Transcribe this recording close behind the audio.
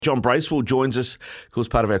John Bracewell joins us, of course,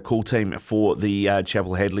 part of our call team for the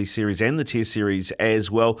Chapel Hadley series and the Test series as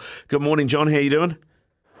well. Good morning, John. How you doing?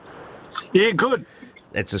 Yeah, good.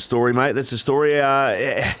 That's a story, mate. That's a story. How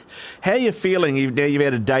are you feeling? You've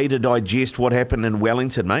had a day to digest what happened in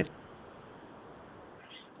Wellington, mate.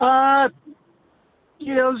 It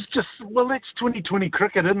was just, that's 2020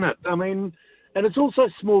 cricket, isn't it? I mean, and it's also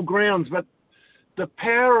small grounds, but the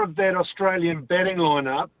power of that Australian batting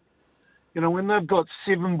lineup, when they've got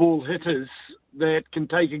 7-ball hitters that can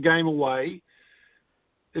take a game away,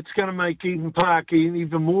 it's going to make Eden Park an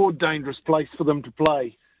even more dangerous place for them to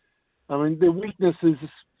play. I mean, their weakness is,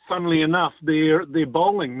 funnily enough, their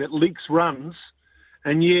bowling that leaks runs,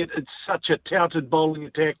 and yet it's such a touted bowling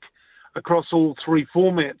attack across all three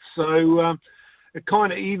formats. So it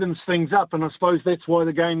kind of evens things up, and I suppose that's why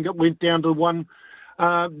the game went down to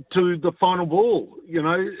the final ball.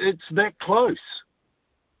 It's that close.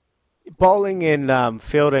 Bowling and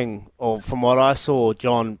fielding, or from what I saw,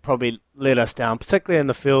 John, probably let us down, particularly in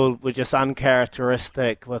the field, were just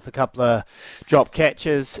uncharacteristic with a couple of drop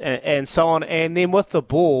catches and so on. And then with the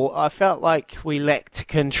ball, I felt like we lacked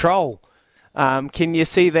control. Can you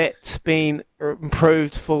see that being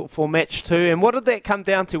improved for match 2? And what did that come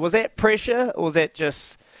down to? Was that pressure, or was that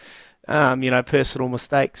just, personal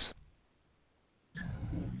mistakes?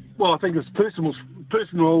 Well, I think it's personal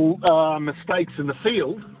mistakes in the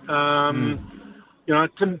field. Tim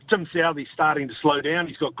Southey's starting to slow down.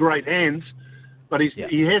 He's got great hands, but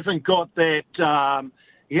he hasn't got that.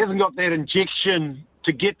 He hasn't got that injection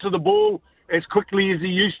to get to the ball as quickly as he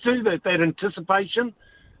used to. That anticipation.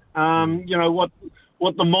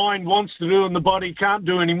 What the mind wants to do and the body can't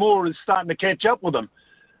do anymore is starting to catch up with him.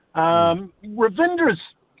 Ravinder,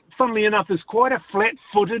 funnily enough, is quite a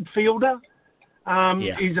flat-footed fielder.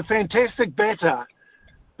 He's a fantastic batter,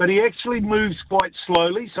 but he actually moves quite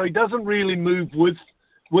slowly, so he doesn't really move with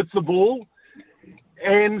the ball.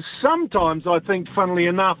 And sometimes I think, funnily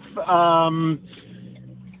enough, some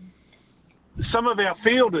of our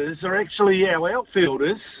fielders are actually, our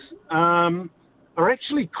outfielders, are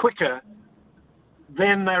actually quicker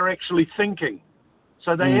than they're actually thinking.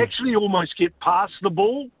 So they actually almost get past the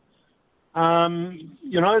ball.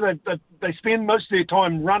 They spend most of their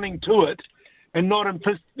time running to it and not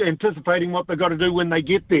anticipating what they've got to do when they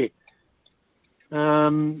get there.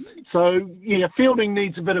 Fielding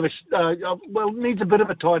needs a bit of a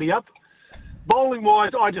tidy up. Bowling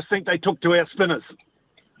wise, I just think they took to our spinners.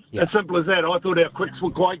 As simple as that. I thought our quicks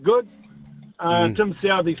were quite good. Tim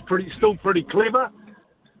Southey's still pretty clever.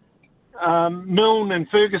 Milne and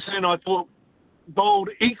Ferguson, I thought, bowled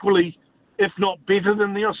equally, if not better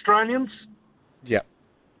than the Australians. Yeah.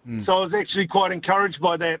 So I was actually quite encouraged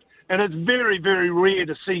by that. And it's very, very rare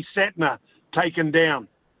to see Satner taken down.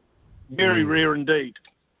 Very rare indeed.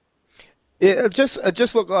 Yeah, it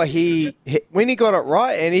just looked like he when he got it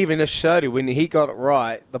right, and even Ashodi, when he got it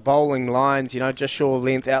right, the bowling lines, just short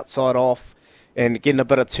length, outside off, and getting a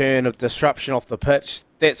bit of turn of disruption off the pitch,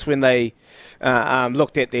 that's when they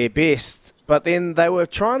looked at their best. But then they were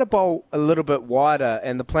trying to bowl a little bit wider,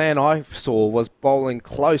 and the plan I saw was bowling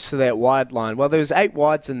close to that wide line. Well, there was 8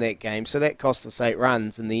 wides in that game, so that cost us 8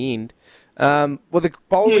 runs in the end. Were the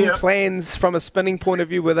bowling plans from a spinning point of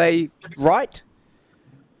view, were they right?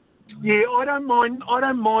 Yeah, I don't mind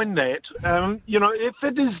that. If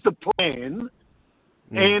it is the plan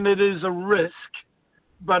and it is a risk,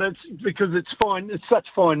 but it's because it's fine, it's such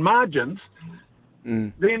fine margins,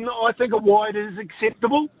 then I think a wide is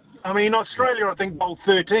acceptable. I mean, Australia, I think, bowled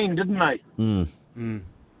 13, didn't they? The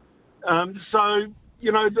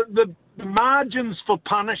margins for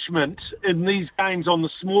punishment in these games on the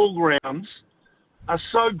small grounds are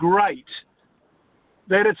so great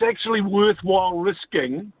that it's actually worthwhile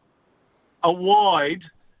risking a wide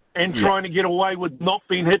and trying to get away with not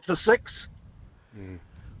being hit for 6.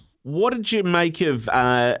 What did you make of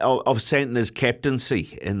Santner's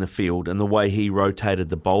captaincy in the field and the way he rotated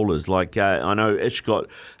the bowlers? Like, I know Ish got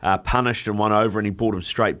punished in one over and he brought him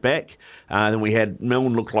straight back. Then we had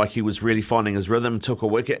Milne looked like he was really finding his rhythm, took a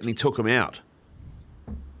wicket and he took him out.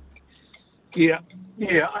 I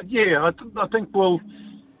think,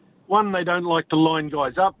 one, they don't like to line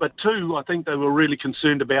guys up, but 2, I think they were really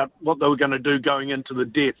concerned about what they were going to do going into the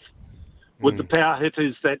death with the power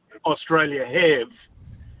hitters that Australia have.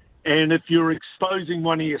 And if you're exposing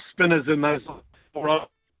one of your spinners in those...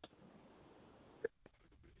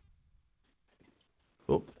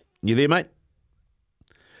 Oh, you there, mate?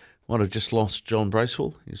 Might have just lost John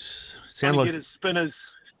Bracewell. Get his spinners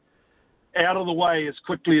out of the way as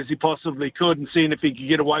quickly as he possibly could and seeing if he could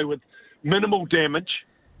get away with minimal damage.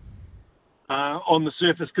 on the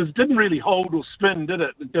surface, because it didn't really hold or spin, did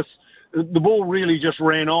it? The ball really just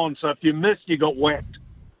ran on. So if you missed, you got whacked.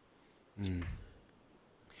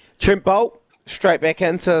 Trent Bolt, straight back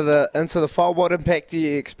into the file. What impact are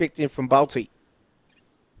you expecting from Bolty?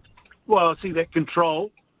 Well, I see that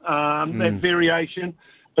control, that variation,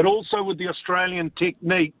 but also with the Australian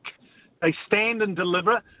technique, they stand and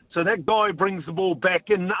deliver. So that guy brings the ball back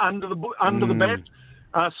in under the bat,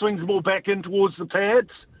 swings the ball back in towards the pads.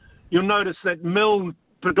 You'll notice that Milne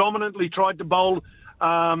predominantly tried to bowl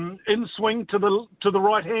in swing to the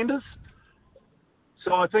right-handers.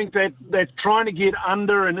 So I think that trying to get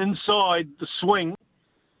under and inside the swing.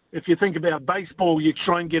 If you think about baseball, you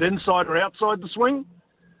try and get inside or outside the swing.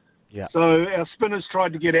 Yeah. So our spinners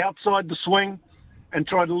tried to get outside the swing and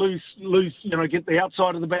try to get the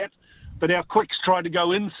outside of the bat. But our quicks tried to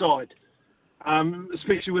go inside,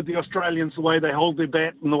 especially with the Australians, the way they hold their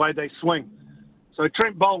bat and the way they swing. So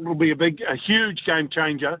Trent Bolt will be a huge game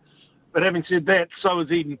changer. But having said that, so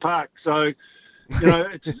is Eden Park. So,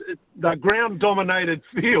 the ground-dominated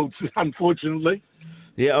fields, unfortunately.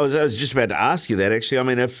 Yeah, I was just about to ask you that, actually. I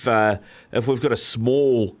mean, if we've got a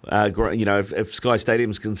small, if Sky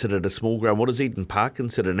Stadium's considered a small ground, what is Eden Park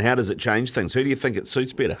considered, and how does it change things? Who do you think it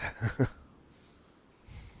suits better?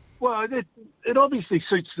 Well, it obviously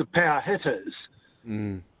suits the power hitters.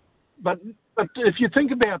 But if you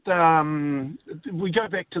think about, we go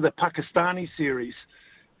back to the Pakistani series,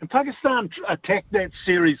 and Pakistan attacked that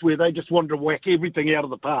series where they just wanted to whack everything out of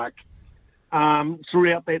the park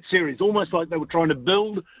throughout that series, almost like they were trying to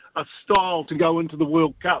build a style to go into the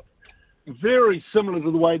World Cup. Very similar to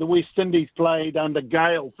the way the West Indies played under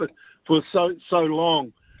Gale for so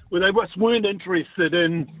long, where they just weren't interested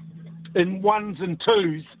in ones and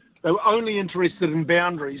twos. They were only interested in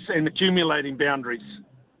boundaries and accumulating boundaries.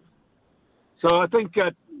 So I think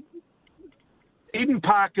Eden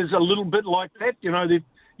Park is a little bit like that. You never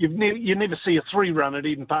see a 3-run at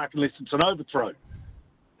Eden Park unless it's an overthrow.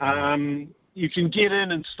 You can get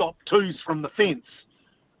in and stop twos from the fence,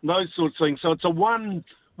 those sorts of things. So it's a one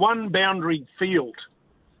boundary field.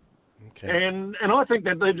 Okay. And I think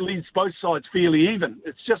that leaves both sides fairly even.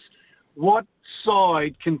 It's just what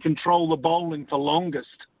side can control the bowling for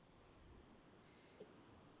longest.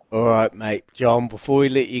 All right, mate. John, before we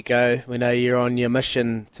let you go, we know you're on your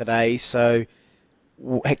mission today, so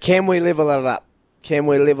can we level it up? Can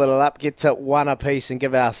we level it up, get to one apiece and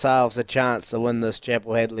give ourselves a chance to win this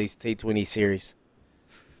Chapel Hadley's T20 series?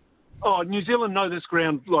 Oh, New Zealand know this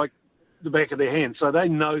ground like the back of their hand, so they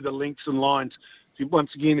know the links and lines.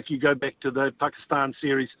 Once again, if you go back to the Pakistan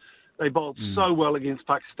series, they bowled so well against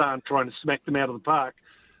Pakistan, trying to smack them out of the park.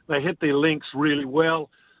 They hit their links really well.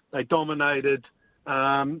 They dominated.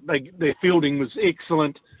 Their fielding was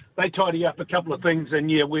excellent. They tidy up a couple of things, and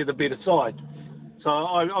we're the better side. So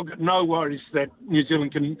I've got no worries that New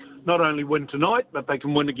Zealand can not only win tonight, but they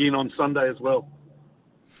can win again on Sunday as well.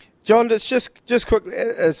 John, it's just quickly,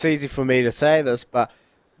 it's easy for me to say this, but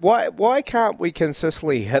why can't we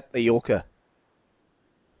consistently hit the Yorker?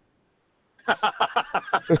 Mate,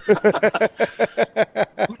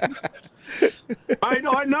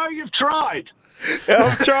 I know you've tried.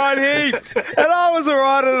 I've tried heaps, and I was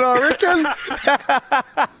alright at it, I reckon.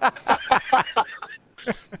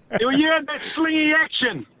 You had that slingy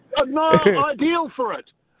action. Not ideal for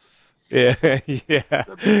it. Yeah.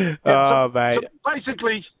 Oh, mate.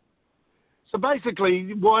 So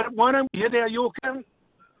basically, why don't we hit our Yorker?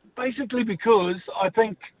 Basically because I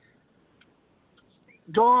think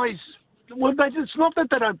guys, it's not that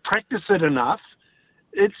they don't practice it enough.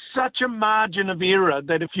 It's such a margin of error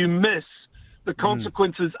that if you miss, the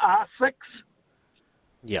consequences are 6.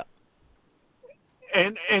 Yeah.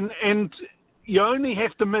 And you only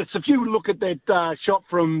have to miss. If you look at that shot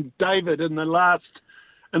from David in the last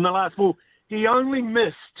ball, he only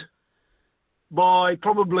missed by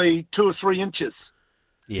probably 2 or 3 inches.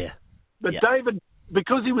 Yeah. But David,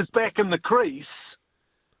 because he was back in the crease,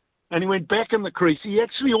 and he went back in the crease, he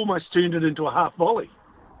actually almost turned it into a half volley.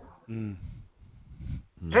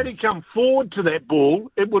 Had he come forward to that ball,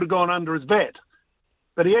 it would have gone under his bat.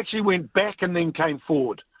 But he actually went back and then came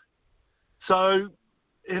forward. So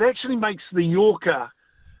it actually makes the Yorker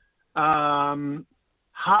harder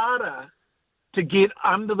to get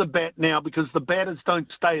under the bat now because the batters don't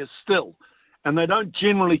stay as still and they don't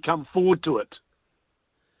generally come forward to it.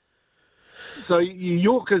 So your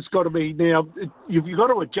Yorker's got to be now, you've got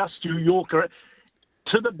to adjust your Yorker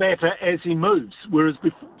to the batter as he moves. Whereas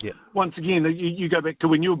before, once again, you go back to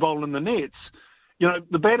when you were bowling the nets,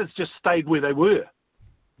 the batters just stayed where they were.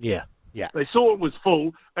 Yeah. They saw it was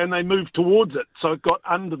full and they moved towards it, so it got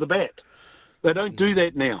under the bat. They don't do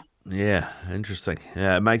that now. Yeah, interesting.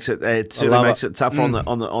 Yeah, it certainly makes it tough on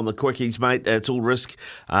the quickies, mate. It's all risk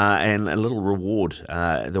and a little reward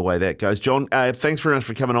the way that goes. John, thanks very much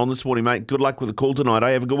for coming on this morning, mate. Good luck with the call tonight.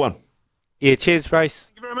 Have a good one. Yeah, cheers, Brace.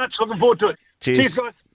 Thank you very much. Looking forward to it. Cheers. Cheers, guys.